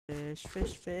Fish,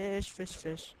 fish, fish, fish,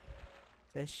 fish.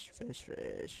 Fish, fish,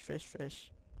 fish, fish,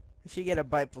 fish. If you get a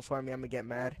bite before me, I'm gonna get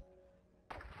mad.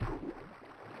 Wait,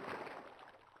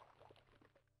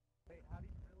 how do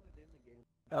you fill it in the game?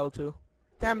 L2.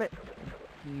 Damn it.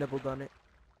 Nibbled on it.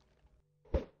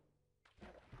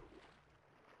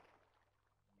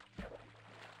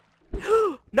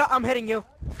 No, I'm hitting you.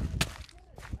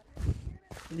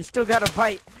 You still got a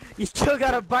bite. You still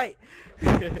got a bite.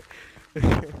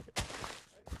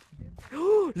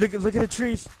 Look at the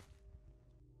trees.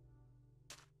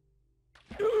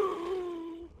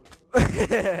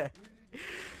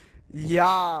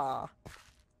 Yeah.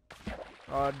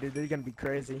 Oh, dude, they're gonna be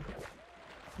crazy.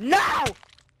 No!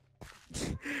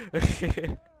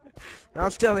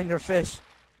 I'm stealing their fish.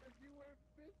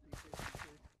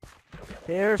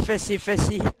 Here, fishy,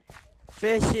 fishy.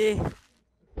 Fishy.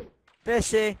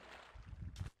 Fishy.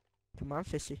 Come on,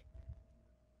 fishy.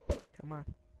 Come on.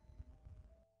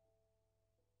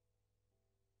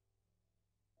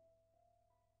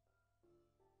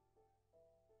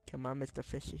 Come on, Mr.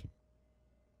 Fishy.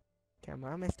 Come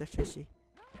on, Mr. Fishy.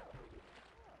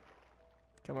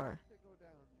 Come on.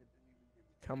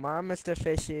 Come on, Mr.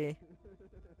 Fishy.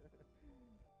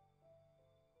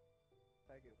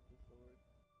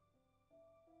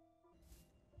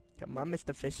 Come on,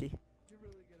 Mr. Fishy. You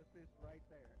really get a fish right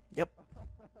there. Yep.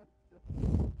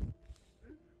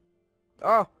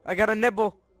 Oh, I got a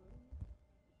nibble.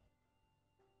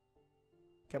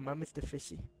 Come on, Mr.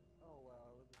 Fishy. Oh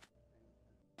wow.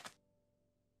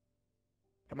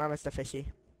 Come on, Mr. Fishy.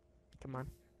 Come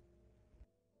on.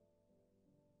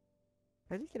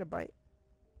 I did get a bite.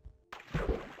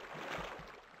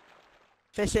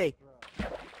 Fishy.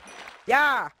 Bruh.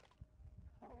 Yeah.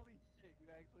 Holy shit, you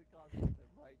actually caused me to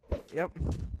bite. Yep.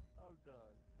 I'm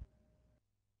done.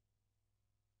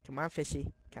 Come on,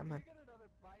 Fishy. Come on. Get another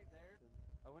bite there.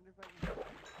 I wonder if I can.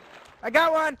 I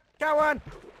got one. Got one.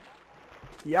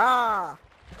 Yeah.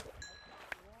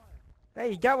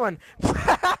 Hey, you got one.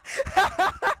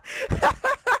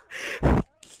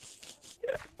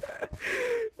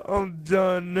 I'm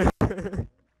done.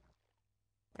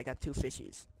 I got 2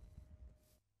 fishies.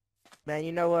 Man,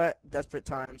 you know what? Desperate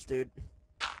times, dude.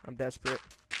 I'm desperate.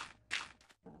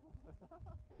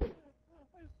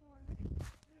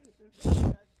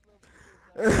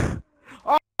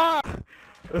 Oh!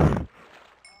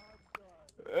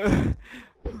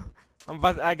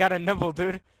 I got a nibble,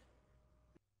 dude.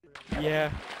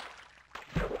 Yeah.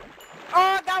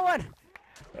 Oh, I got one!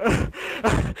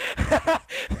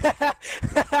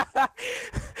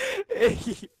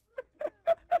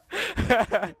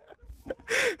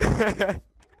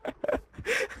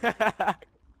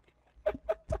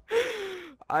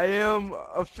 I am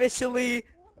officially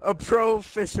a pro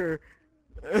fisher.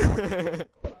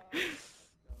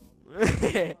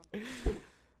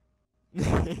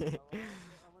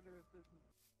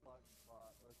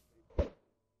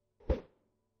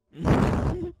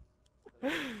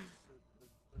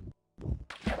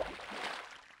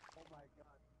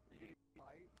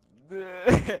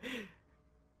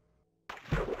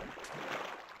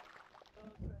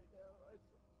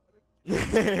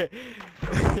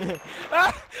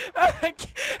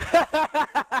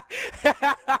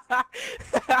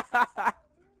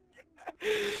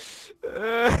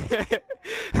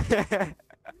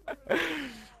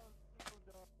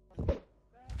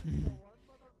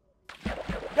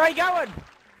 No, you got one.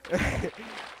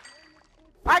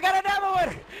 I got another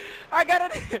one. I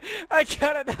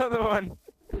got another one.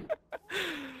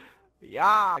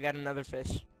 Yeah, I got another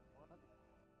fish.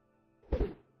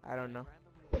 I don't know.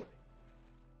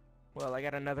 Well, I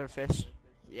got another fish.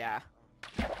 Yeah.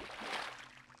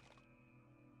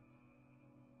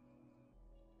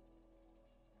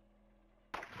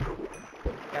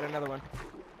 Got another one.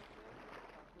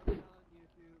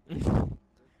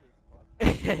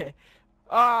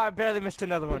 Oh, I barely missed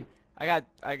another one. I got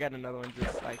another one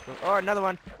just like oh, another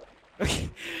one.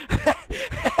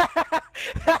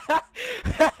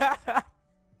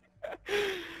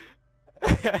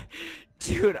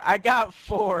 Dude, I got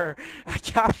 4. I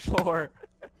got 4.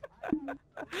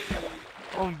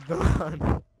 I'm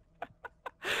done.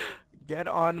 Get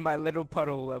on my little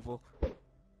puddle level.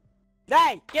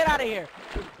 Hey, get out of here.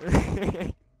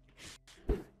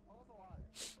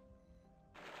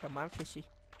 Come on, fishy.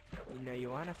 You know you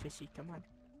want a fishy. Come on.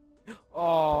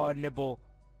 Oh, nibble.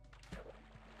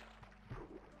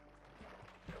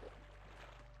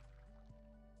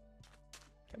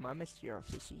 Come on, Mr.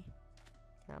 Fishy.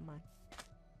 Come on.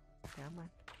 Come on.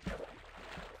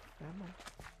 Come on.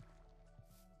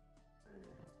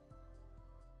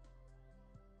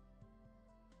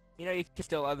 You know you can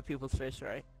steal other people's fish,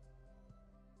 right?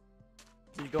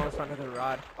 Just go in front of the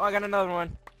rod. Oh, I got another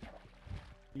one.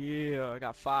 Yeah, I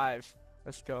got 5.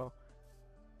 Let's go.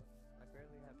 I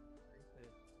barely have 3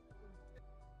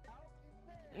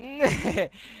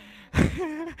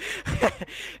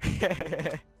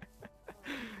 fish.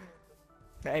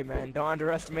 Hey man, don't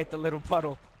underestimate the little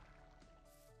puddle.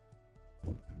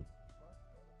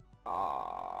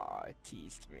 Aw, it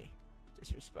teased me.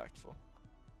 Disrespectful.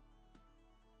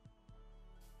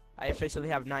 I officially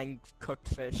have 9 cooked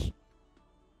fish.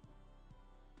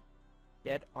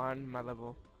 Get on my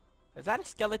level. Is that a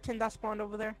skeleton that spawned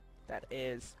over there? That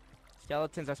is.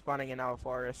 Skeletons are spawning in our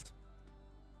forest.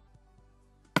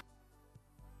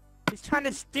 He's trying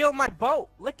to steal my boat.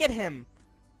 Look at him.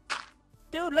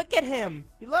 Dude, look at him.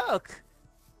 Look.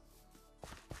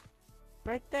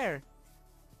 Right there.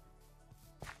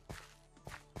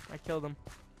 I killed him.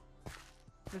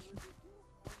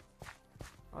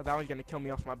 Oh, that one's gonna kill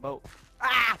me off my boat.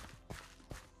 Ah!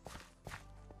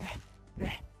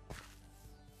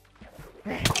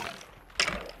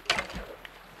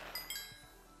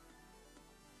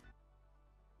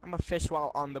 I'm a fish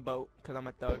while on the boat, because I'm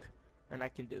a thug. And I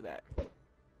can do that.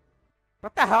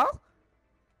 What the hell?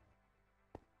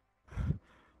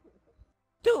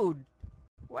 Dude!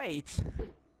 Wait.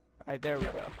 Alright, there we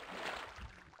go.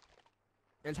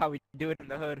 That's how we do it in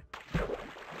the hood.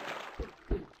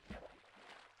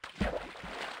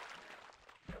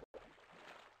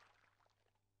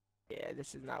 Yeah,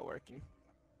 this is not working.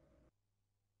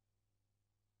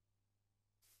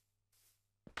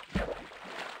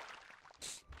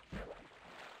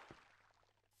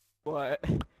 What?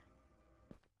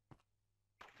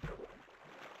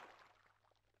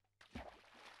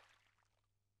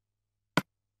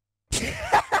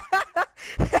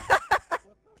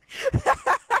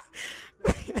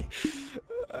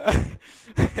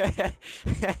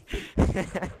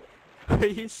 Are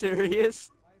you serious?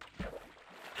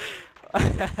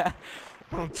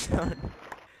 I'm done.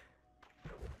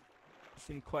 You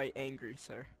seem quite angry,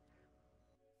 sir.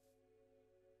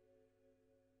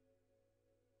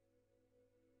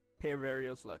 Here,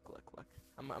 Varios, look.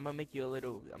 I'm gonna make you a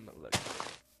little. I'm gonna look.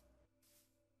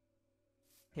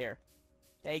 Here.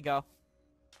 There you go.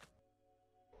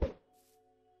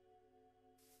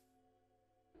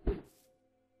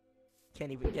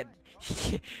 Can't even get.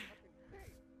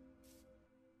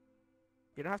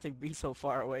 You don't have to be so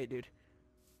far away, dude.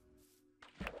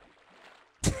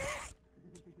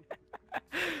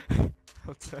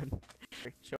 I'm done.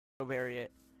 Show Barry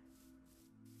it.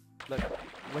 Look,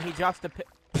 when he drops the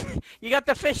you got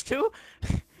the fish too?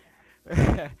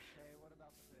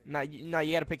 No, you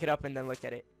gotta pick it up and then look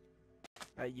at it.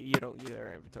 You don't.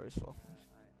 Your inventory's full.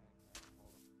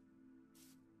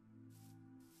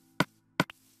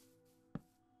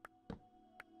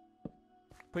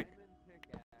 Put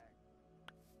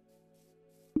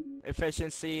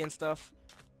efficiency and stuff.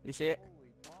 You see it?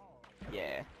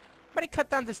 Yeah. Somebody cut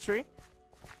down this tree.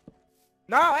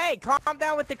 No, hey, calm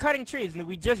down with the cutting trees.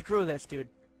 We just grew this, dude.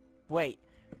 Wait.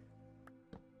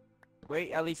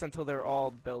 Wait at least until they're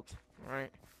all built.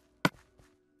 Alright.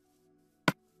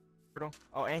 Portal.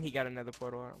 Oh, and he got another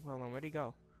portal. Hold on, where'd he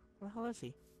go? Where the hell is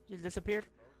he? He just disappeared?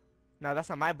 No, that's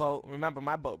not my boat. Remember,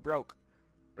 my boat broke.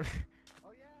 Oh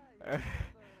yeah, you the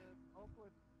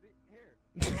Oakwood here.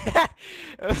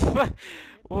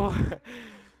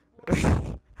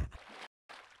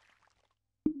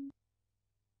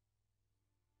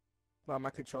 Well, my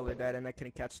controller died and I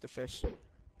couldn't catch the fish.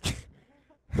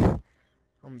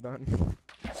 I'm done.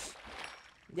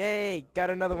 Yay, got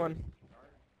another one.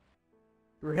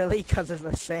 Really? 'Cause of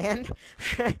the sand?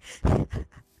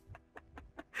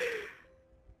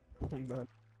 I'm done.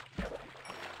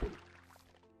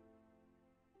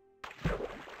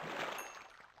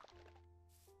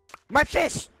 My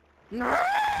fish! No!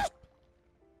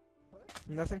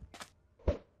 Nothing?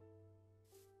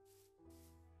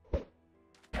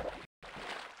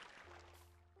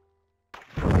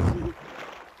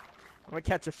 I'm gonna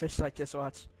catch a fish like this,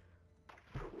 watch.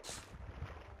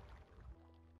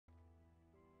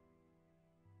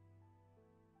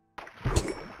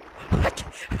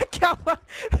 I can't.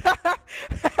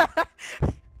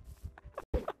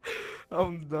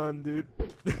 I'm done, dude.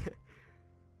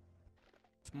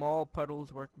 Small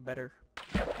puddles work better.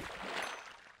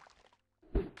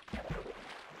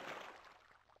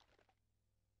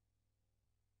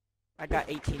 I got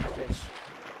 18 fish.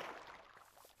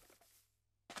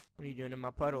 What are you doing in my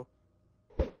puddle?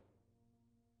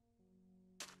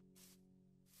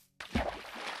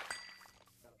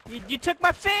 You took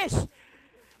my fish!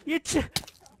 You took...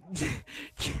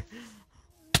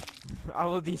 I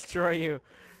will destroy you.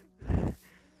 I'm gonna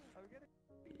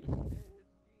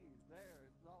his keys there.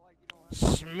 It's not like you don't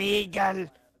have Schmeagol.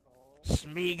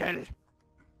 Schmeagol.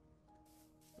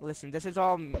 Listen, this is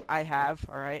all I have,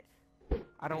 alright?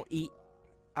 I don't eat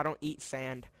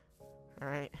sand.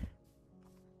 Alright?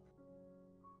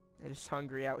 I'm just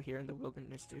hungry out here in the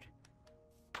wilderness, dude.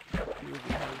 You would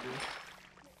be hungry.